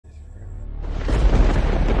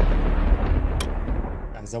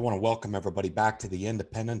Greetings. I want to welcome everybody back to the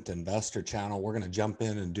Independent Investor Channel. We're going to jump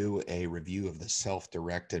in and do a review of the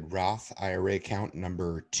self-directed Roth IRA account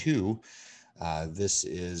number 2. This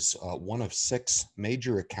is one of 6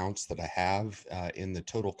 major accounts that I have in the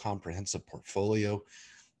total comprehensive portfolio.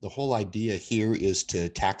 The whole idea here is to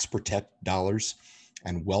tax protect dollars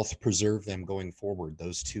and wealth preserve them going forward.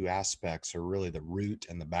 Those two aspects are really the root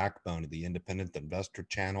and the backbone of the Independent Investor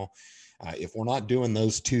Channel. If we're not doing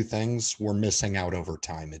those two things, we're missing out over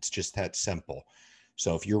time. It's just that simple.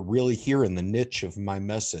 So if you're really here in the niche of my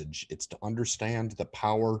message, it's to understand the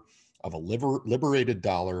power of a liberated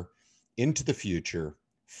dollar into the future,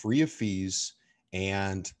 free of fees,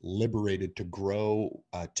 and liberated to grow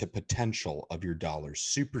to potential of your dollars.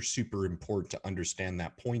 Super, super important to understand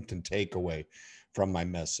that point and takeaway from my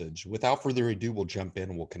message. Without further ado, we'll jump in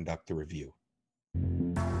and we'll conduct the review.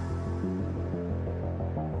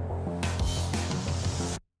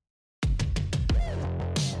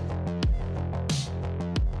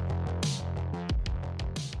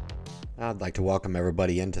 I'd like to welcome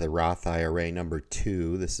everybody into the Roth IRA number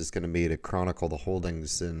 2. This is going to be to chronicle the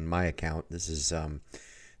holdings in my account. This is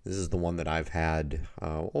the one that I've had,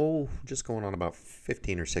 just going on about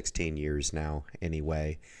 15 or 16 years now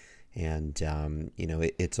anyway. And,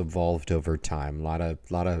 it's evolved over time. A lot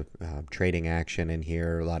of trading action in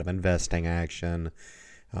here, a lot of investing action,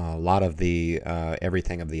 a lot of the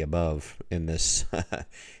everything of the above in this.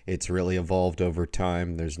 It's really evolved over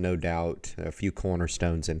time. There's no doubt a few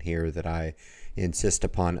cornerstones in here that I insist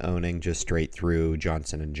upon owning just straight through.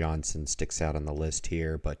 Johnson & Johnson sticks out on the list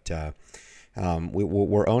here, but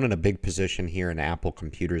we're owning a big position here in Apple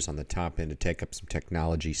computers on the top end to take up some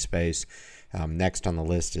technology space. Next on the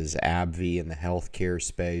list is AbbVie in the healthcare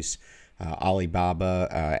space.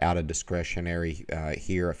 Alibaba out of discretionary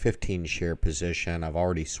here, a 15 share position. I've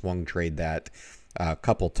already swung trade that a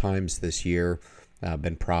couple times this year,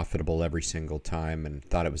 been profitable every single time, and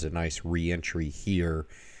thought it was a nice re-entry here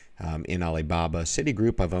in Alibaba.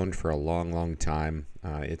 Citigroup I've owned for a long time.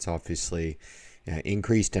 It's obviously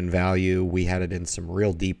increased in value. We had it in some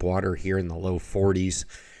real deep water here in the low 40s.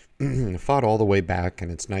 Fought all the way back,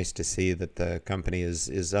 and it's nice to see that the company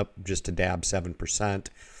is up just a dab 7%.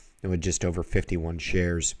 With just over 51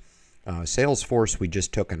 shares. Salesforce, we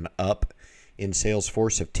just took an up in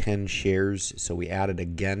Salesforce of 10 shares, so we added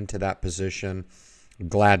again to that position.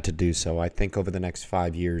 Glad to do so. I think over the next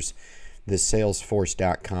 5 years, this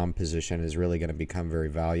Salesforce.com position is really going to become very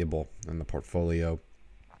valuable in the portfolio.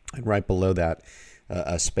 And right below that,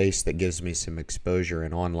 a space that gives me some exposure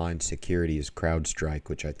in online security is CrowdStrike,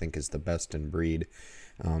 which I think is the best in breed.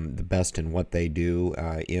 The best in what they do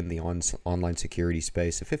in the online security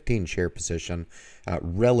space. A 15 share position,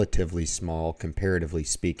 relatively small, comparatively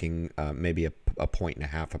speaking, maybe a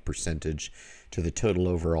 1.5 percentage to the total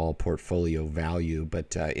overall portfolio value.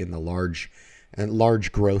 But in the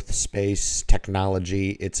large growth space,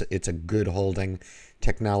 technology, it's a good holding.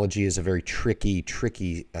 Technology is a very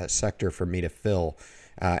tricky sector for me to fill.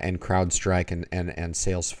 And CrowdStrike and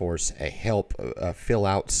Salesforce help fill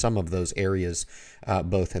out some of those areas,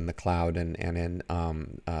 both in the cloud and in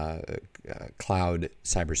cloud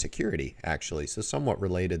cybersecurity, actually. So somewhat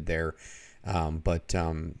related there, but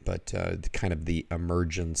kind of the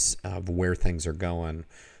emergence of where things are going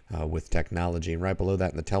with technology. And right below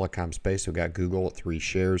that in the telecom space, we've got Google at 3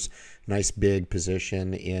 shares. Nice big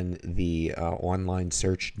position in the online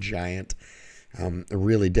search giant.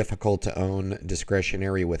 Really difficult to own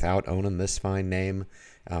discretionary without owning this fine name.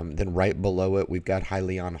 Then right below it, we've got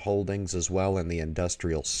Hyliion Holdings as well in the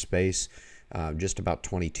industrial space. Just about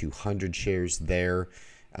 2,200 shares there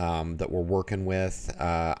that we're working with.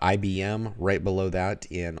 IBM right below that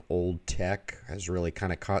in old tech has really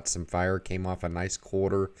kind of caught some fire, came off a nice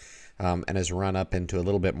quarter, and has run up into a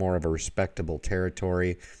little bit more of a respectable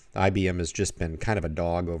territory. IBM has just been kind of a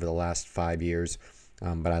dog over the last 5 years.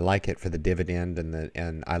 But I like it for the dividend,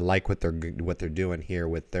 and I like what they're doing here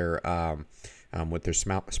with their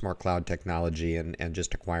smart cloud technology and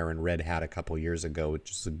just acquiring Red Hat a couple years ago, which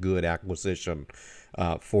is a good acquisition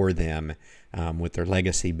for them with their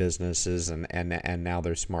legacy businesses and now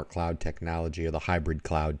their smart cloud technology or the hybrid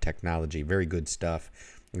cloud technology. Very good stuff.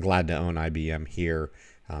 I'm glad to own IBM here,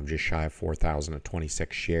 just shy of 4,000 at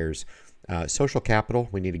 26 shares. Social Capital,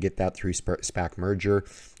 we need to get that through SPAC merger.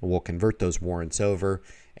 We'll convert those warrants over,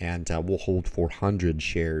 and we'll hold 400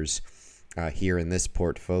 shares here in this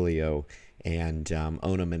portfolio and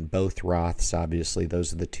own them in both Roths. Obviously,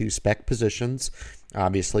 those are the 2 spec positions.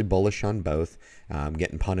 Obviously, bullish on both.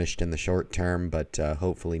 Getting punished in the short term, but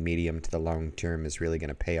hopefully medium to the long term is really going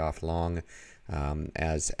to pay off long.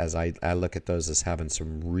 As I look at those as having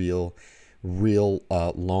some real real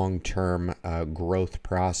long-term growth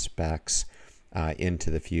prospects into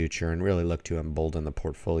the future, and really look to embolden the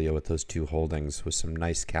portfolio with those two holdings with some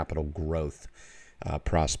nice capital growth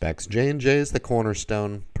prospects. J&J is the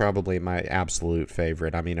cornerstone, probably my absolute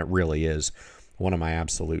favorite. I mean, it really is one of my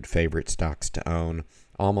absolute favorite stocks to own.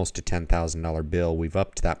 Almost a $10,000 bill. We've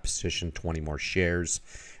upped that position 20 more shares.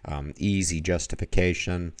 Easy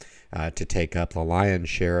justification to take up the lion's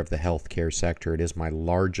share of the healthcare sector. It is my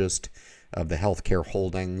largest of the healthcare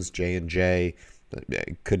holdings. J&J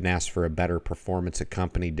couldn't ask for a better performance. A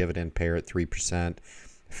company dividend payer at 3%.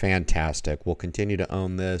 Fantastic. We'll continue to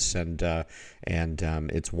own this, and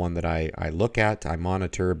it's one that I look at, I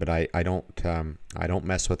monitor, but I don't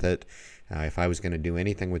mess with it. If I was going to do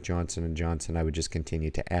anything with Johnson & Johnson, I would just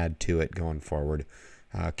continue to add to it going forward.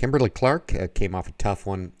 Kimberly-Clark came off a tough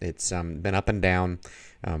one. It's been up and down,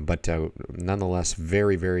 but nonetheless,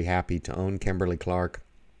 very, very happy to own Kimberly-Clark.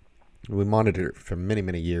 We monitored it for many,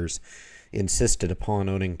 many years, insisted upon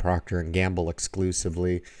owning Procter & Gamble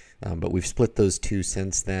exclusively, but we've split those two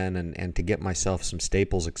since then, and to get myself some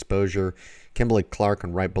staples exposure, Kimberly-Clark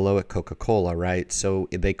and right below it, Coca-Cola, right? So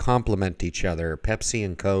they complement each other. Pepsi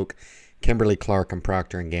and Coke, Kimberly-Clark and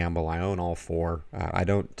Procter & Gamble. I own all four. I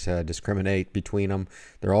don't discriminate between them.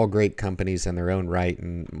 They're all great companies in their own right,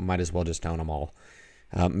 and might as well just own them all.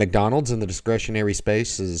 McDonald's in the discretionary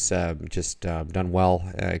space has just done well.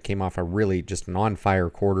 Came off a really just an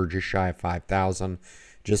on-fire quarter, just shy of 5,000,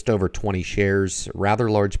 just over 20 shares.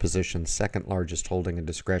 Rather large position, second largest holding in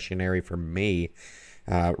discretionary for me,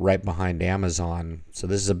 right behind Amazon. So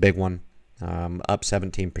this is a big one. Up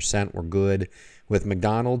 17%. We're good with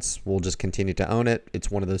McDonald's. We'll just continue to own it.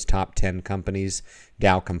 It's one of those top 10 companies,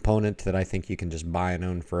 Dow component, that I think you can just buy and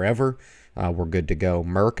own forever. We're good to go.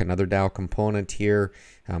 Merck, another Dow component here.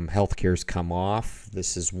 Healthcare's come off.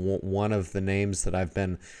 This is one of the names that I've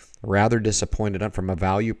been rather disappointed on. From a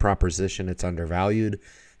value proposition, it's undervalued.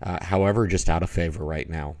 However, just out of favor right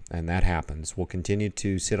now, and that happens. We'll continue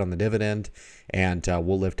to sit on the dividend, and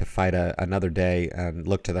we'll live to fight another day and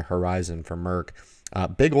look to the horizon for Merck.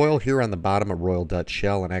 Big oil here on the bottom of Royal Dutch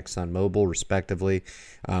Shell and ExxonMobil, respectively.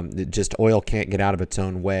 Just oil can't get out of its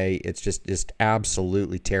own way. It's just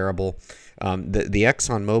absolutely terrible. The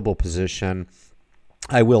ExxonMobil position,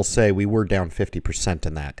 I will say we were down 50%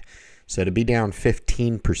 in that. So to be down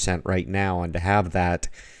 15% right now, and to have that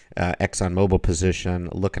ExxonMobil position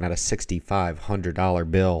looking at a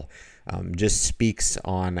 $6,500 bill just speaks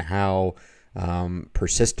on how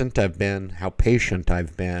persistent I've been, how patient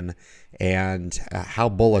I've been, and how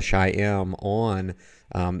bullish I am on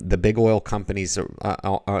the big oil companies,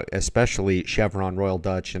 especially Chevron, Royal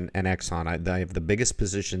Dutch, and Exxon. I have the biggest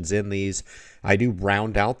positions in these. I do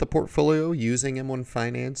round out the portfolio using M1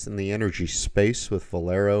 Finance in the energy space with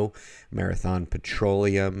Valero, Marathon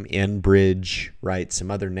Petroleum, Enbridge, right?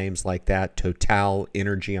 Some other names like that. Total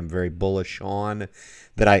Energy, I'm very bullish on,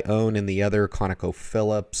 that I own in the other,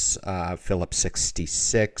 ConocoPhillips, Phillips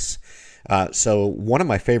 66. So one of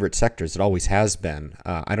my favorite sectors, it always has been.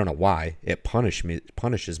 I don't know why. It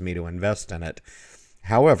punishes me to invest in it.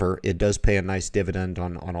 However, it does pay a nice dividend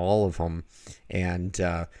on all of them. And,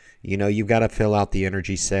 you've got to fill out the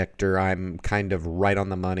energy sector. I'm kind of right on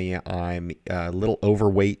the money. I'm a little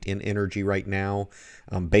overweight in energy right now,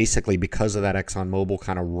 basically because of that ExxonMobil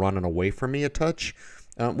kind of running away from me a touch.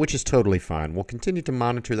 Which is totally fine. We'll continue to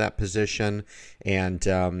monitor that position, and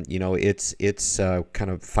it's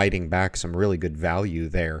kind of fighting back some really good value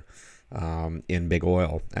there in big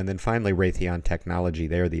oil. And then finally, Raytheon Technology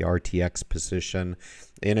there, the RTX position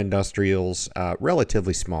in industrials,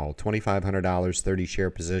 relatively small, $2,500, 30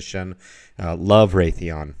 share position. Love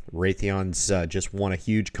Raytheon. Raytheon's just won a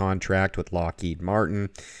huge contract with Lockheed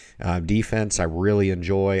Martin. Defense, I really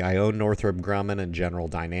enjoy. I own Northrop Grumman and General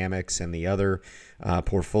Dynamics and the other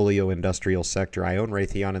portfolio industrial sector. I own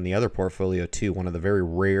Raytheon in the other portfolio too. One of the very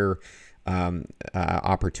rare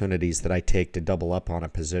opportunities that I take to double up on a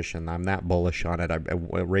position. I'm that bullish on it.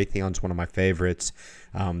 Raytheon's one of my favorites.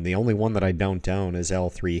 The only one that I don't own is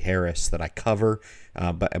L3Harris that I cover,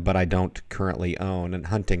 but I don't currently own. And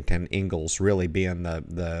Huntington Ingalls really being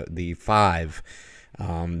the five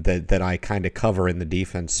that I kind of cover in the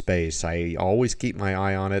defense space. I always keep my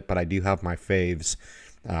eye on it, but I do have my faves,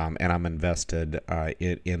 and I'm invested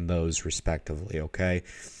in those respectively. Okay.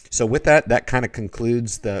 So with that kind of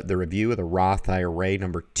concludes the review of the Roth IRA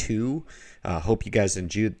number 2. Hope you guys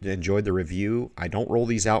enjoyed the review. I don't roll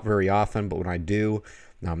these out very often, but when I do,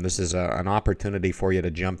 This is an opportunity for you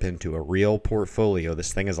to jump into a real portfolio.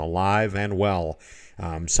 This thing is alive and well.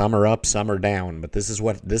 Some are up, some are down, but this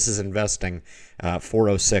is investing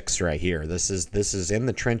 406 right here. This is in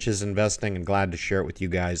the trenches investing, and glad to share it with you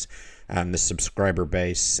guys on the subscriber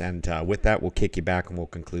base. And with that, we'll kick you back and we'll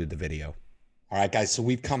conclude the video. All right, guys, so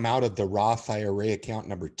we've come out of the Roth IRA account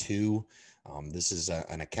number 2. This is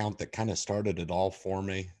an account that kind of started it all for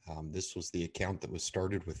me. This was the account that was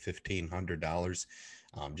started with $1,500.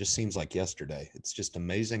 Just seems like yesterday. It's just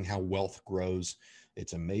amazing how wealth grows.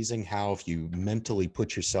 It's amazing how if you mentally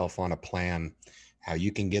put yourself on a plan, how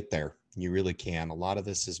you can get there. You really can. A lot of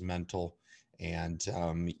this is mental, and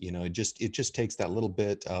you know, it just takes that little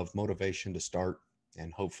bit of motivation to start,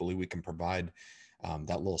 and hopefully we can provide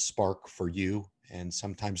that little spark for you. And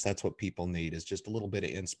sometimes that's what people need, is just a little bit of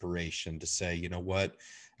inspiration to say, you know what,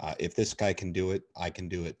 if this guy can do it, I can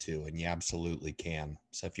do it too. And you absolutely can.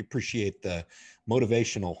 So if you appreciate the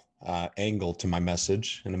motivational angle to my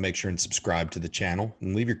message, and to make sure and subscribe to the channel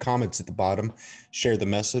and leave your comments at the bottom, share the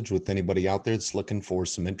message with anybody out there that's looking for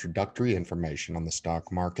some introductory information on the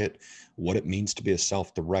stock market, what it means to be a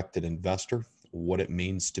self-directed investor, what it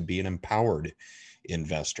means to be an empowered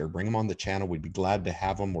investor. Bring them on the channel. We'd be glad to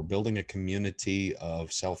have them. We're building a community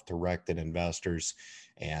of self-directed investors,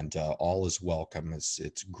 and all is welcome.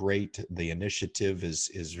 It's great. The initiative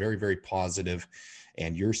is very, very positive,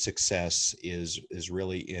 and your success is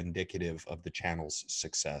really indicative of the channel's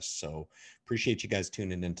success. So appreciate you guys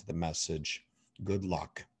tuning into the message. Good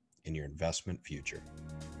luck in your investment future.